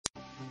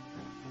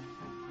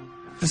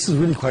This is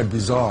really quite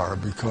bizarre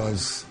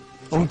because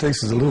all it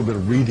takes is a little bit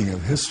of reading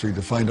of history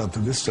to find out that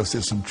this just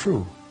isn't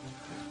true.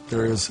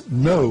 There is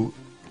no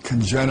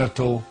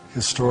congenital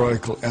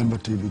historical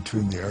enmity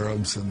between the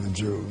Arabs and the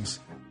Jews.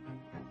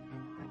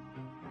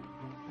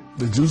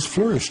 The Jews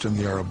flourished in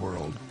the Arab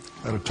world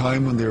at a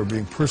time when they were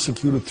being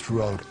persecuted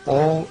throughout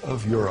all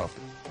of Europe.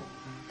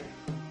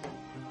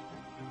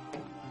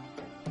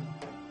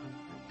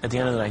 At the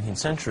end of the 19th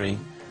century,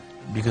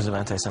 because of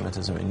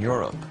anti-Semitism in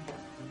Europe,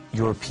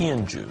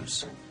 European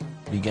Jews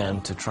began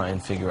to try and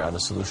figure out a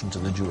solution to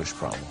the Jewish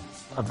problem.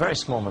 A very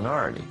small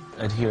minority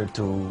adhered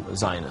to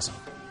Zionism,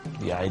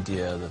 the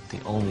idea that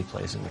the only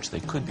place in which they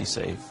could be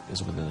safe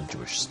is within a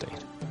Jewish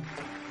state.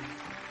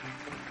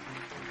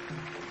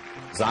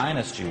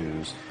 Zionist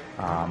Jews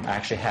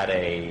actually had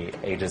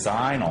a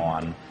design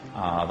on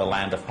the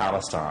land of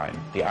Palestine,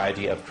 the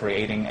idea of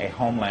creating a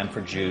homeland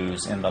for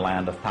Jews in the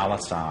land of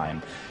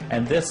Palestine.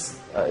 And this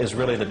is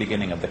really the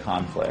beginning of the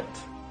conflict.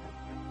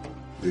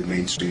 The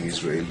mainstream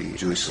Israeli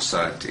Jewish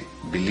society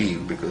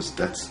believed, because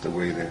that's the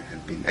way they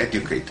had been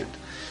educated,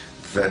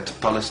 that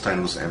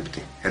Palestine was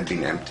empty, had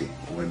been empty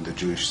when the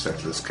Jewish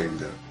settlers came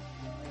there.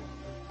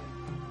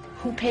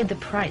 Who paid the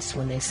price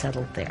when they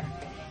settled there?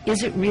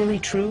 Is it really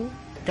true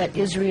that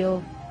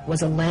Israel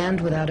was a land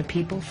without a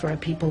people for a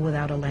people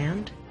without a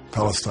land?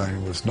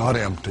 Palestine was not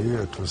empty.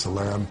 It was a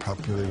land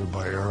populated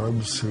by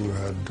Arabs who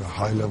had a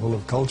high level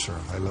of culture,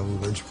 a high level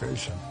of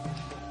education.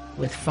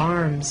 With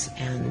farms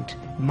and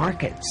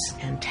markets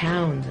and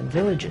towns and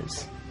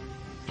villages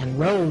and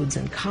roads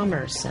and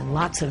commerce and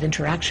lots of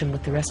interaction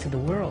with the rest of the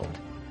world.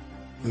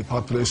 The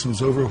population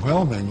was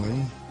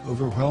overwhelmingly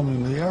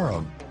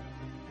Arab.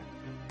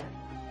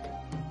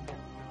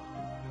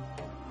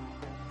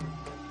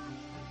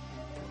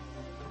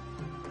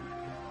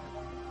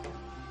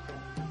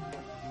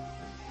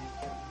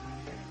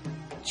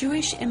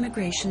 Jewish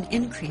immigration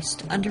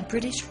increased under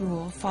British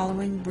rule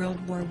following World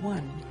War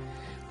I,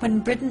 when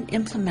Britain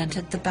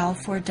implemented the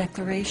Balfour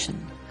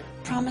Declaration,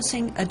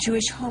 promising a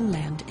Jewish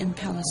homeland in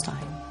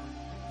Palestine.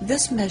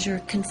 This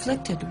measure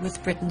conflicted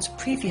with Britain's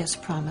previous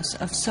promise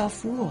of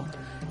self-rule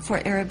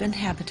for Arab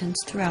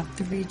inhabitants throughout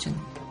the region.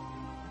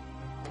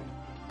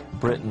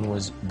 Britain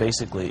was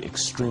basically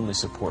extremely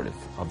supportive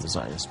of the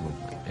Zionist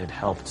movement. It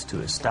helped to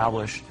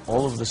establish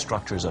all of the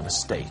structures of a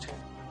state.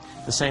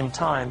 At the same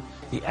time,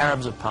 the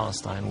Arabs of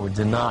Palestine were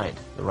denied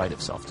the right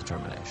of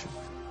self-determination.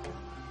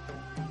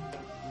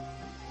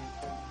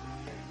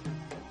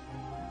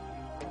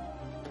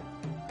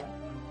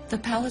 The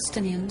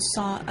Palestinians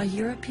saw a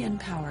European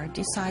power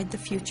decide the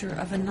future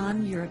of a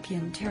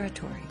non-European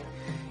territory,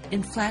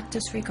 in flat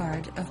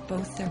disregard of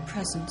both their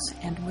presence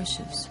and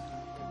wishes.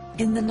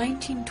 In the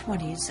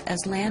 1920s,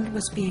 as land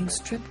was being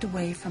stripped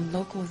away from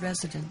local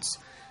residents,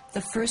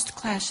 the first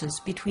clashes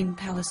between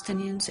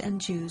Palestinians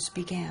and Jews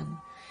began,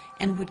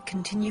 and would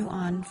continue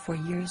on for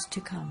years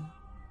to come.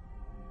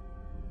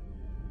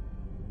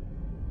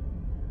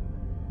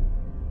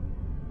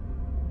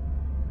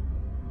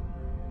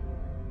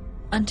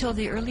 Until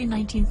the early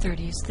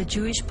 1930s, the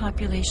Jewish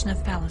population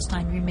of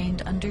Palestine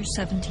remained under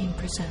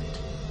 17%.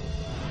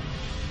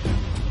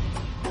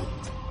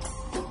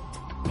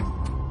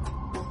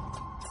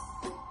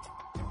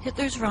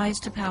 Hitler's rise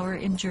to power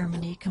in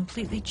Germany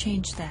completely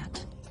changed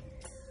that.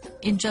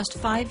 In just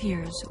 5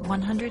 years,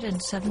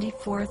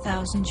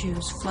 174,000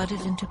 Jews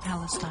flooded into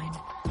Palestine,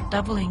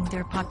 doubling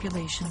their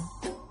population.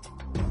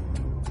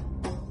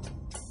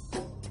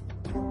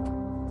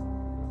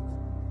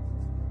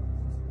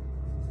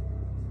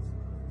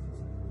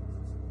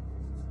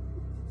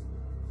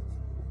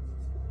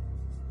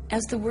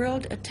 As the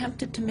world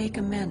attempted to make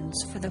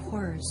amends for the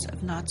horrors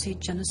of Nazi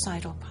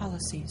genocidal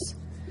policies,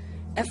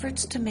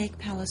 efforts to make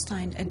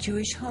Palestine a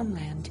Jewish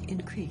homeland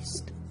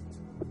increased.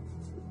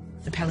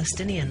 The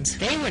Palestinians,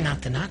 they were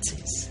not the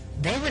Nazis.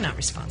 They were not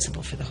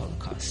responsible for the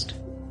Holocaust.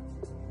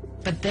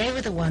 But they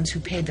were the ones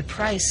who paid the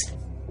price.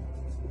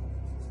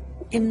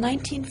 In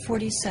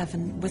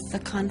 1947, with the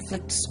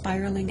conflict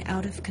spiraling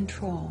out of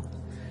control,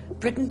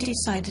 Britain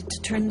decided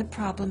to turn the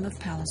problem of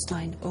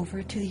Palestine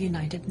over to the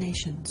United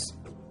Nations.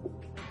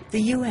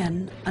 The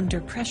UN,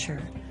 under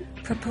pressure,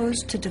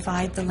 proposed to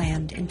divide the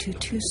land into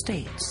 2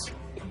 states,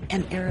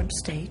 an Arab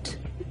state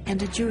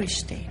and a Jewish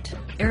state.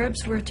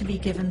 Arabs were to be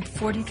given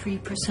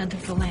 43%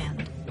 of the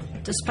land,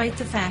 despite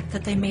the fact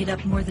that they made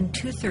up more than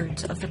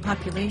 2/3 of the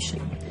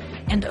population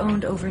and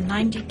owned over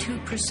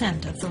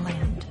 92% of the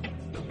land.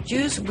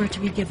 Jews were to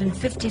be given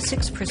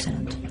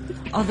 56%,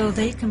 although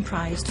they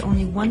comprised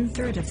only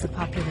 1/3 of the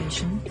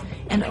population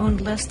and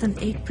owned less than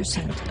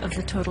 8% of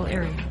the total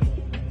area.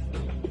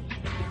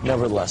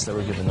 Nevertheless, they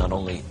were given not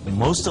only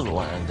most of the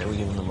land, they were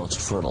given the most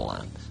fertile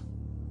land.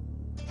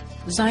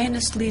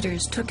 Zionist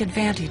leaders took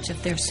advantage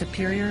of their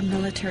superior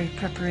military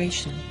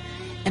preparation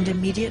and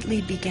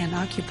immediately began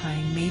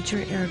occupying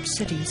major Arab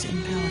cities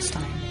in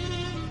Palestine.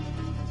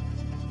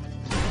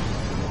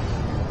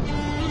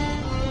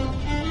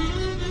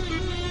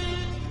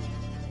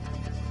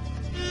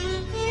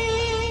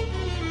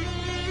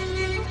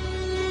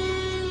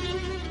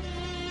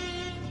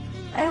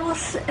 I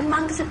was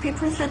among the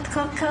people that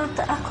conquered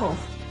Akko.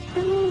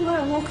 When we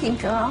were walking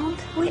around,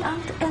 we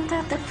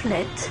entered the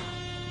flat.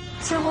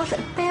 There was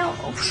a pair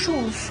of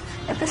shoes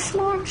of a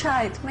small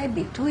child,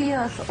 maybe 2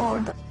 years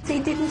old. They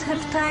didn't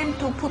have time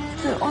to put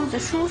on the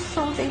shoes,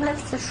 so they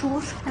left the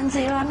shoes and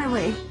they ran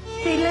away.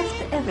 They left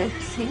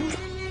everything.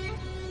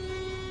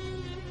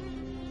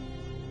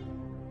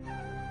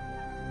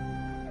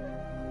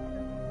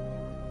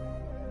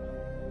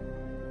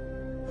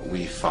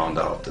 We found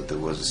out that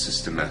there was a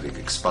systematic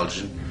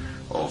expulsion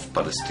of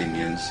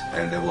Palestinians,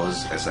 and there was,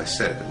 as I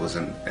said, there was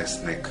an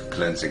ethnic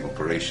cleansing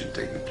operation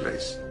taking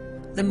place.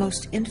 The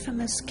most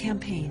infamous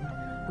campaign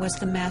was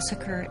the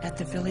massacre at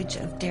the village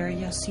of Deir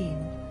Yassin,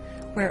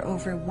 where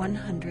over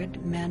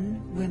 100 men,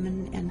 women,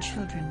 and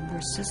children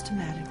were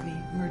systematically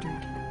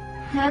murdered.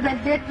 هذا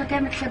البيت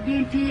فكان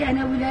متخبيين فيه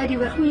أنا وولادي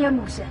وأخويا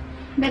موسى.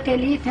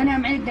 بكاليت أنا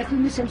معدنا في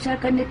موسى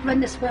مشاركة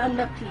نتونس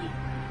بألق فيه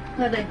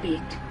هذا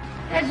البيت.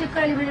 أجي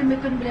قالوا لما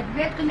يكون بلا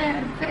بيت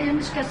كنا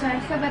مش كسر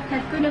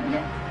ثبتنا الكل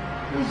بلا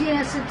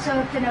وجينا ست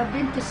صوبتنا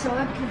وبنت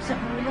الصواب تلبسها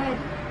ولادي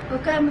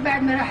وكان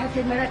بعد ما راحت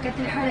المراكة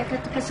الحالة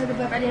كانت تكسر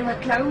الباب عليهم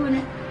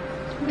وطلعونا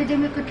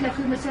بدهم يقتلوا في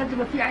المساجد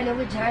وفي على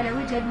وجهها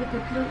اللي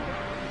يقتلوا.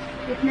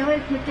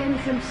 اتناولت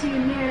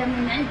 250 ليرة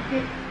من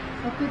عدة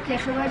وقلت يا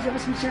خواجه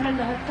بس ان شاء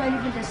الله الطالب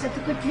اللي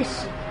كنت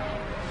لسه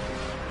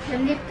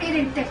قال لي كتير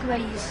انت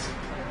كويس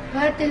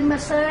هات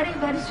المصاري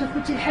وبعدين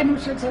كنت الحنو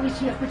شو تسوي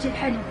فيها كنت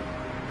الحنو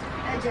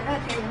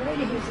اجراك يا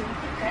ويلي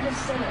هزمتك على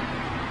السلام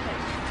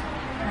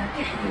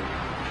تحيي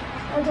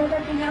هذا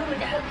لكن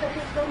يعود حتى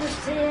في قوم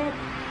السير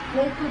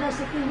لا يكون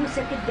راسك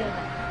يمسك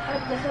الدواء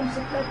حتى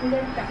 5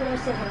 ليرة تحت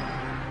راسها.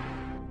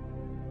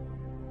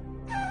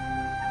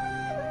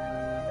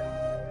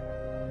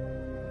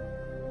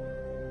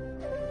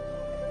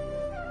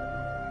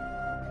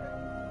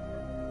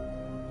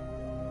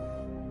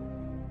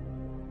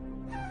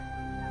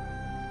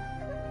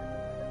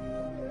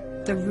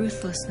 The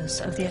ruthlessness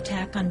of the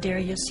attack on Deir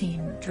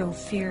Yassin drove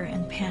fear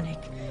and panic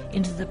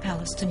into the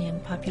Palestinian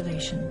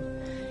population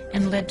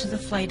and led to the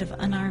flight of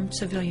unarmed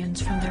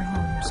civilians from their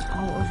homes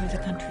all over the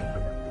country.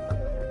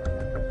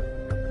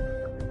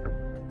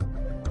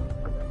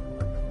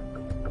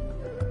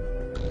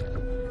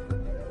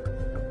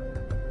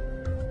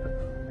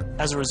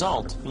 As a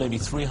result, maybe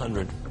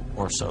 300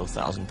 or so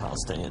thousand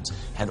Palestinians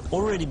had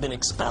already been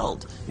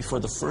expelled before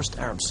the first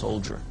Arab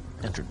soldier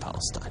entered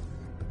Palestine.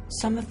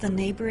 Some of the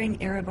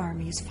neighboring Arab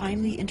armies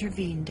finally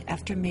intervened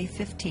after May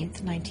 15,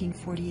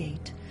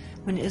 1948,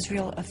 when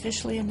Israel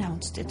officially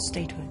announced its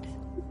statehood.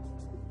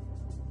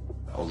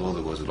 Although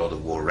there was a lot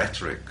of war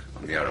rhetoric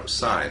on the Arab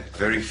side,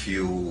 very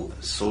few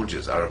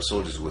soldiers, Arab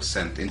soldiers, were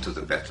sent into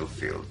the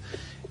battlefield.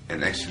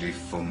 And actually,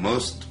 for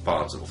most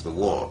parts of the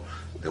war,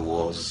 there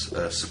was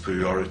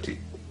superiority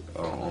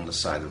on the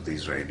side of the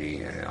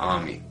Israeli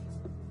army.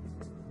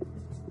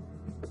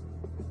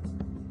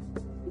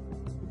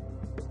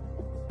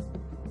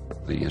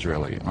 The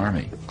Israeli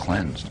army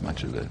cleansed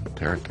much of the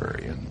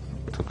territory and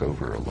took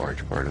over a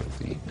large part of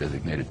the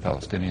designated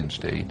Palestinian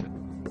state.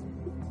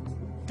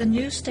 The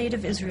new state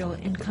of Israel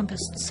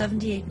encompassed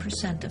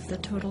 78% of the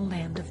total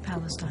land of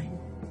Palestine.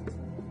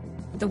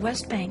 The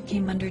West Bank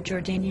came under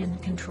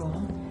Jordanian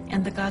control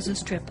and the Gaza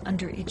Strip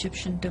under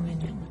Egyptian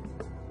dominion.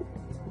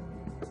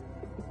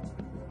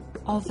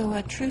 Although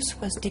a truce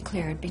was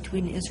declared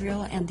between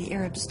Israel and the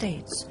Arab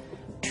states,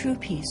 true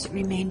peace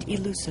remained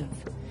elusive,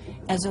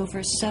 as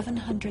over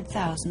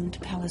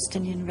 700,000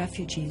 Palestinian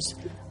refugees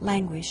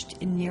languished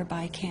in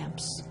nearby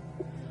camps,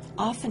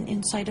 often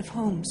in sight of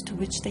homes to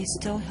which they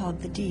still held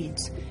the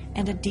deeds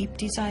and a deep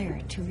desire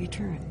to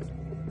return.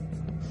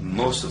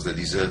 Most of the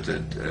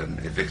deserted,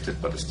 evicted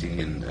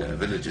Palestinian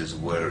villages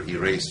were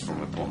erased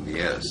from upon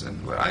the earth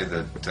and were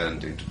either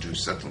turned into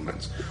Jewish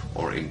settlements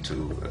or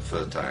into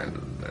fertile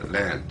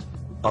land.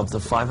 Of the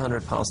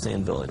 500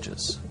 Palestinian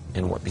villages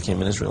in what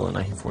became Israel in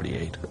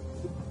 1948,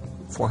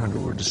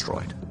 400 were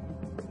destroyed.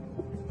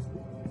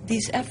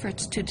 These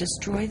efforts to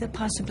destroy the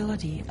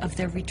possibility of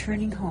their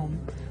returning home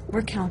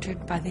were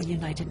countered by the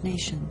United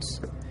Nations,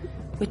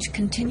 which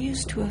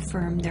continues to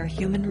affirm their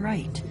human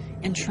right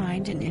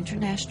enshrined in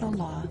international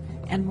law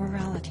and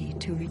morality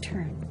to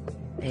return.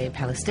 A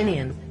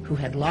Palestinian who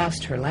had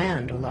lost her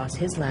land or lost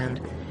his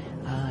land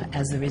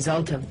as a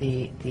result of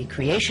the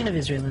creation of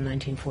Israel in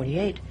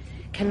 1948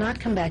 cannot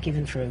come back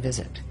even for a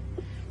visit.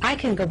 I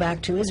can go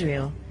back to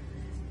Israel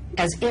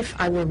as if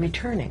I were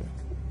returning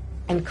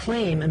and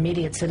claim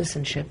immediate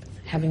citizenship,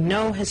 having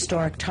no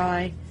historic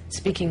tie,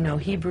 speaking no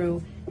Hebrew,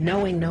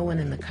 knowing no one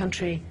in the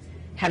country,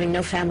 having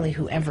no family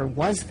who ever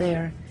was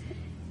there.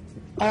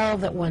 All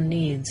that one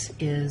needs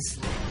is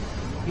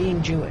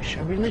being Jewish,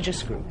 a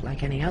religious group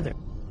like any other.